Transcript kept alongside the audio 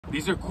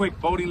These are quick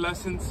boating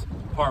lessons,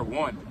 part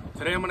 1.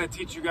 Today I'm going to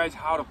teach you guys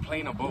how to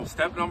plane a boat.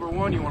 Step number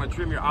 1, you want to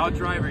trim your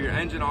outdrive or your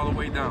engine all the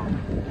way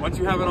down. Once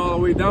you have it all the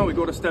way down, we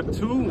go to step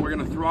 2. We're going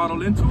to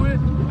throttle into it,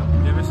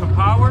 give it some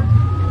power.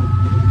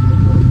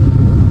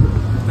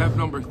 Step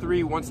number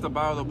 3, once the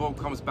bow of the boat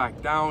comes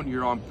back down,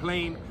 you're on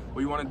plane. What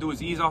you want to do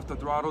is ease off the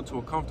throttle to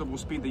a comfortable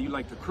speed that you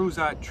like to cruise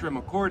at, trim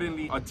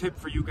accordingly. A tip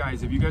for you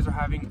guys, if you guys are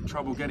having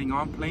trouble getting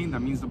on plane,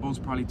 that means the boat's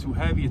probably too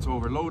heavy, it's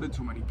overloaded,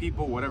 too many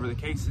people, whatever the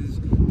case is,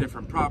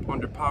 different prop,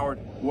 underpowered,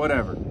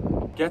 whatever.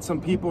 Get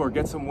some people or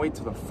get some weight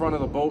to the front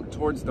of the boat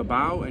towards the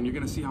bow and you're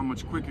going to see how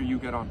much quicker you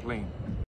get on plane.